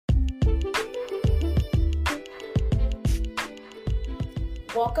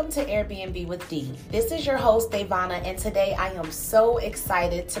Welcome to Airbnb with Dee. This is your host, Devana, and today I am so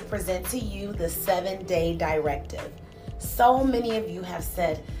excited to present to you the 7-day directive. So many of you have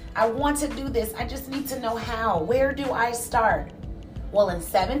said, I want to do this. I just need to know how. Where do I start? Well, in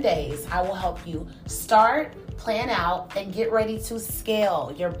 7 days, I will help you start, plan out, and get ready to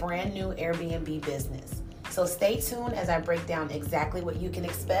scale your brand new Airbnb business. So stay tuned as I break down exactly what you can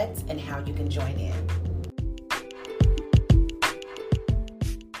expect and how you can join in.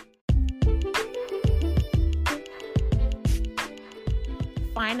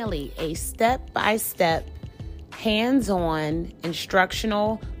 Finally, a step-by-step, hands-on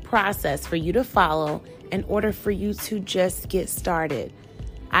instructional process for you to follow in order for you to just get started.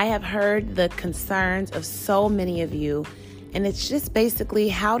 I have heard the concerns of so many of you, and it's just basically,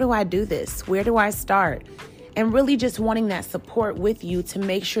 how do I do this? Where do I start? And really just wanting that support with you to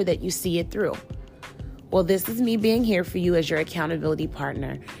make sure that you see it through. Well, this is me being here for you as your accountability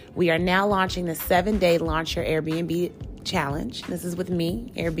partner. We are now launching the 7-day Launch Your Airbnb Challenge. This is with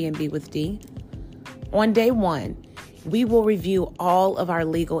me, Airbnb with Dee. On day 1, we will review all of our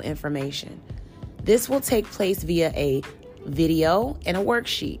legal information. This will take place via a video and a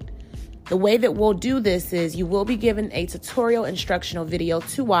worksheet. The way that we'll do this is you will be given a tutorial instructional video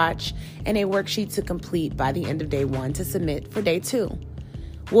to watch and a worksheet to complete by the end of day 1 to submit for day 2.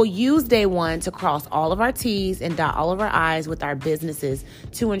 We'll use day 1 to cross all of our T's and dot all of our I's with our businesses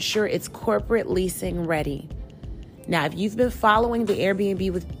to ensure it's corporate leasing ready. Now, if you've been following the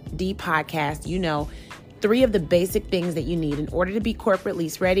Airbnb with Dee podcast, you know 3 of the basic things that you need in order to be corporate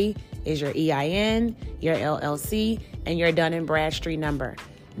lease ready is your EIN, your LLC, and your Dun & Bradstreet number.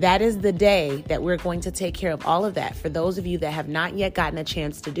 That is the day that we're going to take care of all of that for those of you that have not yet gotten a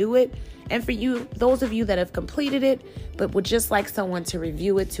chance to do it, and for you, those of you that have completed it but would just like someone to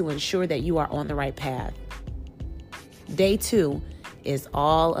review it to ensure that you are on the right path. Day 2 is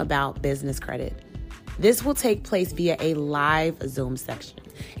all about business credit. This will take place via a live Zoom section,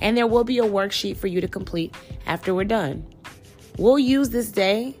 and there will be a worksheet for you to complete after we're done. We'll use this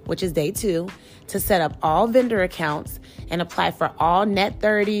day, which is day 2, to set up all vendor accounts and apply for all net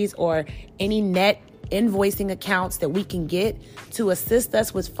 30s or any net invoicing accounts that we can get to assist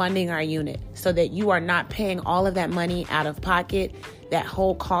us with funding our unit so that you are not paying all of that money out of pocket, that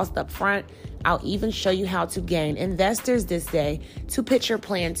whole cost up front. I'll even show you how to gain investors this day to pitch your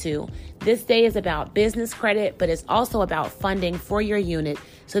plan to. This day is about business credit, but it's also about funding for your unit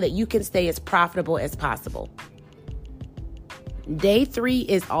so that you can stay as profitable as possible. Day 3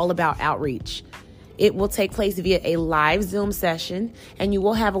 is all about outreach. It will take place via a live Zoom session, and you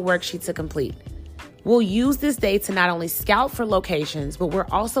will have a worksheet to complete. We'll use this day to not only scout for locations, but we're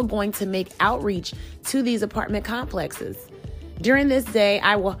also going to make outreach to these apartment complexes. During this day,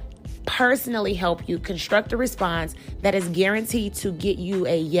 I will personally help you construct a response that is guaranteed to get you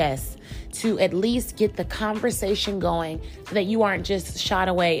a yes, to at least get the conversation going so that you aren't just shot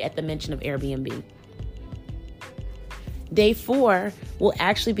away at the mention of Airbnb. Day 4, we'll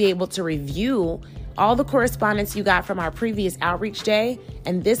actually be able to review all the correspondence you got from our previous outreach day,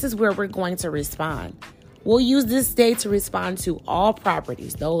 and this is where we're going to respond. We'll use this day to respond to all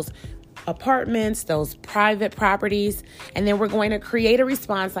properties, those apartments, those private properties, and then we're going to create a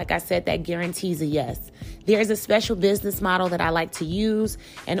response, like I said, that guarantees a yes. There's a special business model that I like to use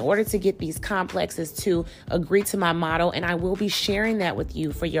in order to get these complexes to agree to my model, and I will be sharing that with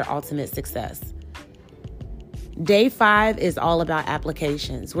you for your ultimate success. Day 5 is all about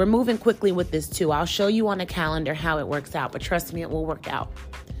applications. We're moving quickly with this too. I'll show you on the calendar how it works out, but trust me, it will work out.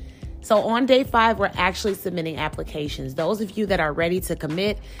 So on day 5, we're actually submitting applications. Those of you that are ready to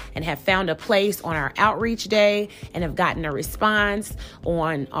commit and have found a place on our outreach day and have gotten a response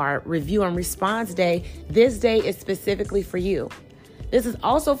on our review and response day, this day is specifically for you. This is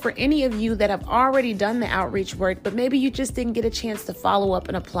also for any of you that have already done the outreach work, but maybe you just didn't get a chance to follow up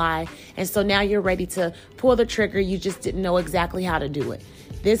and apply. And so now you're ready to pull the trigger. You just didn't know exactly how to do it.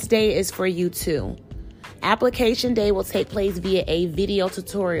 This day is for you too. Application day will take place via a video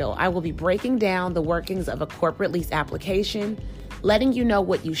tutorial. I will be breaking down the workings of a corporate lease application, letting you know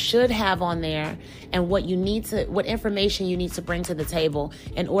what you should have on there and what information you need to bring to the table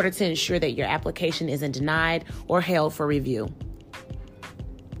in order to ensure that your application isn't denied or held for review.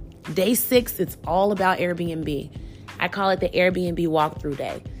 Day 6, it's all about Airbnb. I call it the Airbnb walkthrough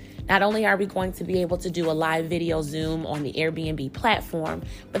day. Not only are we going to be able to do a live video Zoom on the Airbnb platform,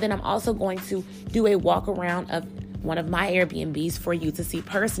 but then I'm also going to do a walk around of one of my Airbnbs for you to see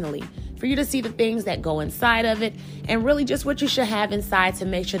personally, for you to see the things that go inside of it and really just what you should have inside to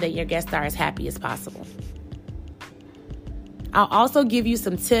make sure that your guests are as happy as possible. I'll also give you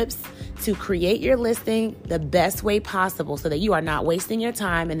some tips to create your listing the best way possible so that you are not wasting your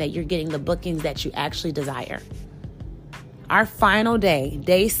time and that you're getting the bookings that you actually desire. Our final day,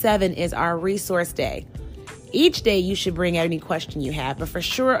 day 7, is our resource day. Each day you should bring out any question you have, but for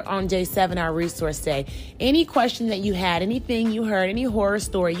sure on day 7, our resource day, any question that you had, anything you heard, any horror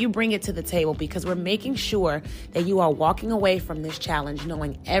story, you bring it to the table because we're making sure that you are walking away from this challenge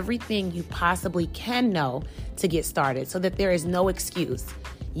knowing everything you possibly can know to get started so that there is no excuse.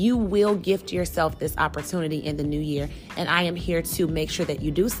 You will gift yourself this opportunity in the new year, and I am here to make sure that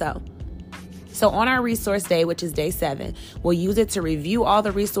you do so. So on our resource day, which is day 7, we'll use it to review all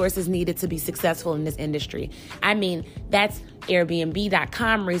the resources needed to be successful in this industry. I mean, that's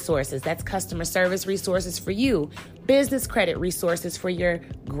Airbnb.com resources. That's customer service resources for you. Business credit resources for your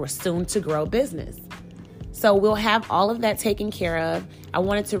soon-to-grow business. So we'll have all of that taken care of. I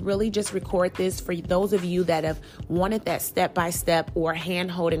wanted to really just record this for those of you that have wanted that step-by-step or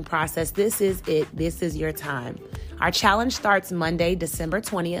hand-holding process. This is it. This is your time. Our challenge starts Monday, December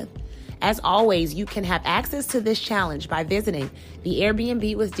 20th. As always, you can have access to this challenge by visiting the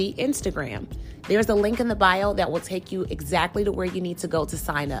Airbnb with D Instagram. There's a link in the bio that will take you exactly to where you need to go to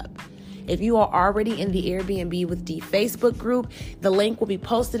sign up. If you are already in the Airbnb with D Facebook group, the link will be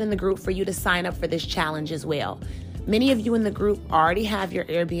posted in the group for you to sign up for this challenge as well. Many of you in the group already have your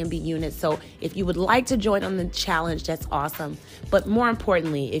Airbnb unit, so if you would like to join on the challenge, that's awesome. But more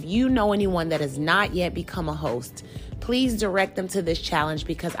importantly, if you know anyone that has not yet become a host, please direct them to this challenge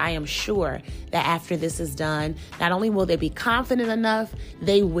because I am sure that after this is done, not only will they be confident enough,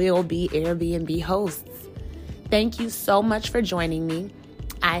 they will be Airbnb hosts. Thank you so much for joining me.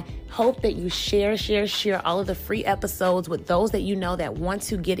 I hope that you share all of the free episodes with those that you know that want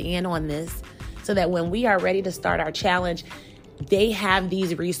to get in on this so that when we are ready to start our challenge, they have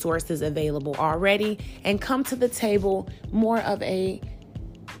these resources available already and come to the table more of a,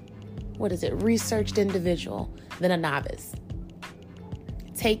 researched individual than a novice.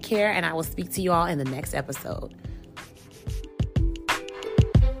 Take care, and I will speak to you all in the next episode.